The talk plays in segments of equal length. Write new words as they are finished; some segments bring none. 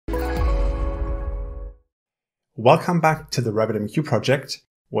Welcome back to the RabbitMQ project,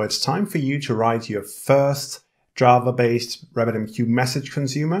 where it's time for you to write your first Java-based RabbitMQ message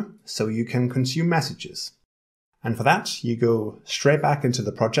consumer so you can consume messages. And for that, you go straight back into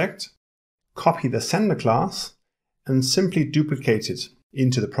the project, copy the sender class, and simply duplicate it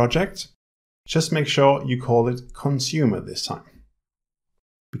into the project. Just make sure you call it consumer this time.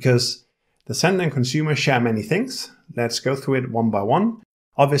 Because the sender and consumer share many things, let's go through it one by one.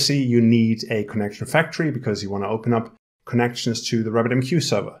 Obviously, you need a connection factory because you want to open up connections to the RabbitMQ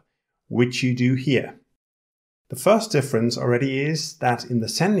server, which you do here. The first difference already is that in the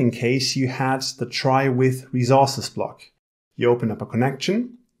sending case, you had the try with resources block. You open up a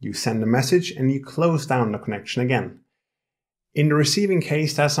connection, you send a message, and you close down the connection again. In the receiving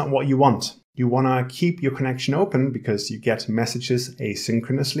case, that's not what you want. You want to keep your connection open because you get messages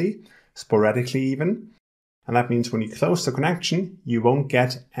asynchronously, sporadically even. And that means when you close the connection, you won't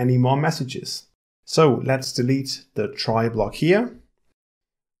get any more messages. So let's delete the try block here,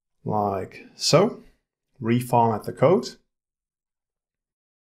 like so. Reformat the code.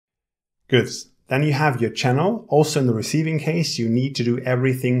 Good. Then you have your channel. Also in the receiving case, you need to do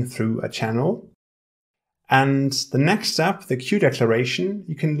everything through a channel. And the next step, the queue declaration,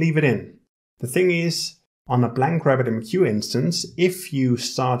 you can leave it in. The thing is, on a blank RabbitMQ instance, if you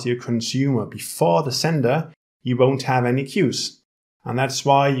start your consumer before the sender, you won't have any queues. And that's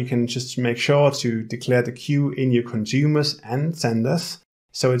why you can just make sure to declare the queue in your consumers and senders,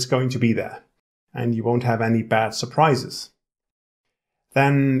 so it's going to be there. And you won't have any bad surprises.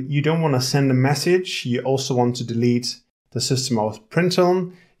 Then you don't want to send a message. You also want to delete the system out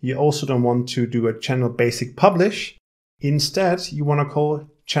println. You also don't want to do a channel basic publish. Instead, you want to call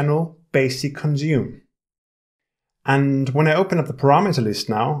channel basic consume. And when I open up the parameter list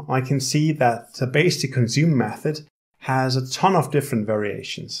now, I can see that the basic consume method has a ton of different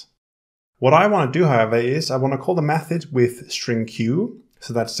variations. What I want to do, however, is I want to call the method with string q,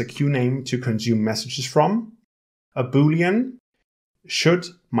 so that's the queue name to consume messages from, a boolean, should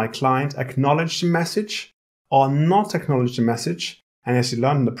my client acknowledge the message or not acknowledge the message. And as you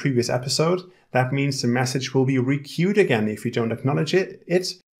learned in the previous episode, that means the message will be requeued again if you don't acknowledge it,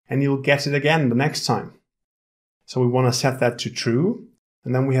 and you'll get it again the next time. So we want to set that to true.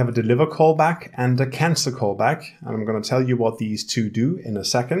 And then we have a deliver callback and a cancel callback. And I'm going to tell you what these two do in a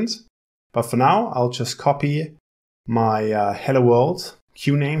second. But for now, I'll just copy my hello world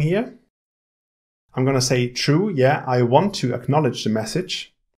queue name here. I'm going to say true. Yeah, I want to acknowledge the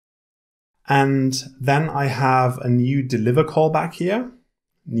message. And then I have a new deliver callback here,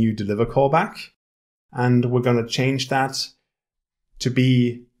 new deliver callback. And we're going to change that to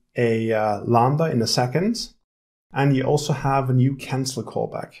be a lambda in a second. And you also have a new cancel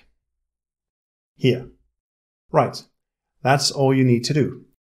callback here. Right, that's all you need to do.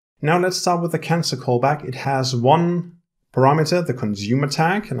 Now let's start with the cancel callback. It has one parameter, the consumer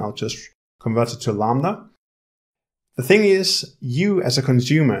tag, and I'll just convert it to a lambda. The thing is, you as a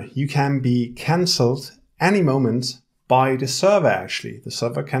consumer, you can be cancelled any moment by the server actually. The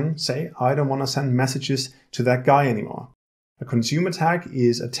server can say, I don't want to send messages to that guy anymore. A consumer tag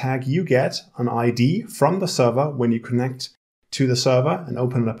is a tag you get, an ID from the server when you connect to the server and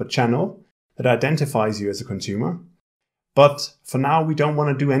open up a channel that identifies you as a consumer. But for now, we don't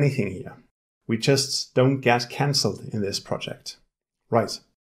want to do anything here. We just don't get cancelled in this project. Right.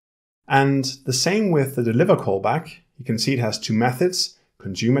 And the same with the deliver callback. You can see it has two methods,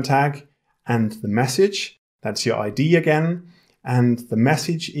 consumer tag and the message. That's your ID again. And the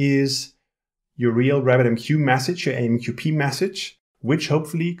message is your real RabbitMQ message, your AMQP message, which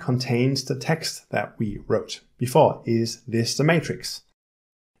hopefully contains the text that we wrote before. Is this the matrix?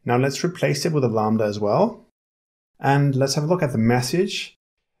 Now let's replace it with a lambda as well. And let's have a look at the message.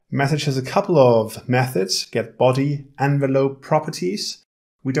 Message has a couple of methods, get body, envelope, properties.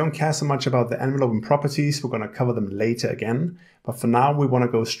 We don't care so much about the envelope and properties. We're going to cover them later again. But for now, we want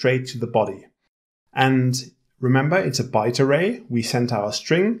to go straight to the body. And remember, it's a byte array. We sent our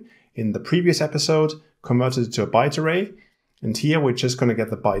string in the previous episode, converted it to a byte array. And here we're just going to get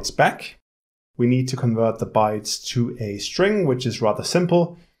the bytes back. We need to convert the bytes to a string, which is rather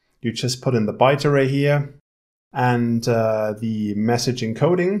simple. You just put in the byte array here and the message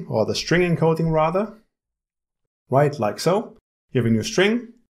encoding, or the string encoding rather. Right, like so. You have a new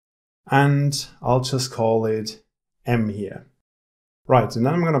string, and I'll just call it M here. Right, and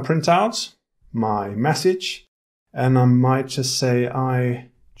then I'm going to print out my message, and I might just say I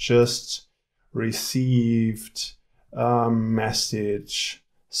just received a message,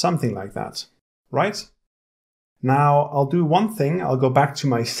 something like that, right? Now I'll do one thing. I'll go back to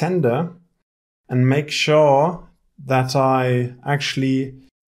my sender and make sure that I actually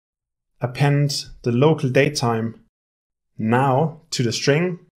append the local datetime now to the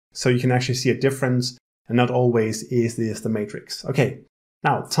string, so you can actually see a difference, and not always is this the matrix. Okay,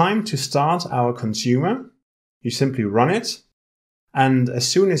 now time to start our consumer. You simply run it, and as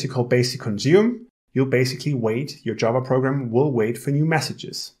soon as you call basic consume, you'll basically wait, your Java program will wait for new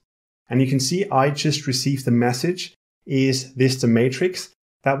messages. And you can see I just received the message, is this the matrix?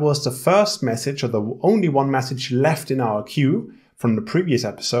 That was the first message, or the only one message left in our queue from the previous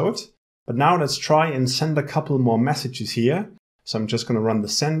episode. But now let's try and send a couple more messages here. So I'm just going to run the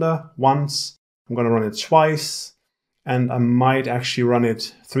sender once, I'm going to run it twice, and I might actually run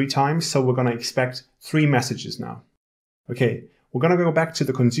it 3 times. So we're going to expect 3 messages now. Okay, we're going to go back to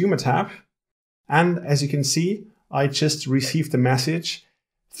the consumer tab. And as you can see, I just received the message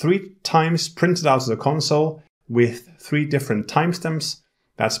 3 times printed out of the console with 3 different timestamps.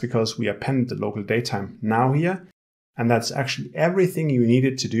 That's because we append the local datetime now here. And that's actually everything you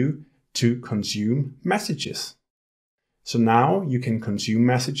needed to do to consume messages. So now you can consume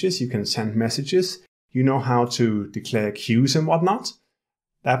messages, you can send messages, you know how to declare queues and whatnot.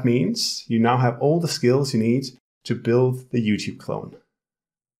 That means you now have all the skills you need to build the YouTube clone.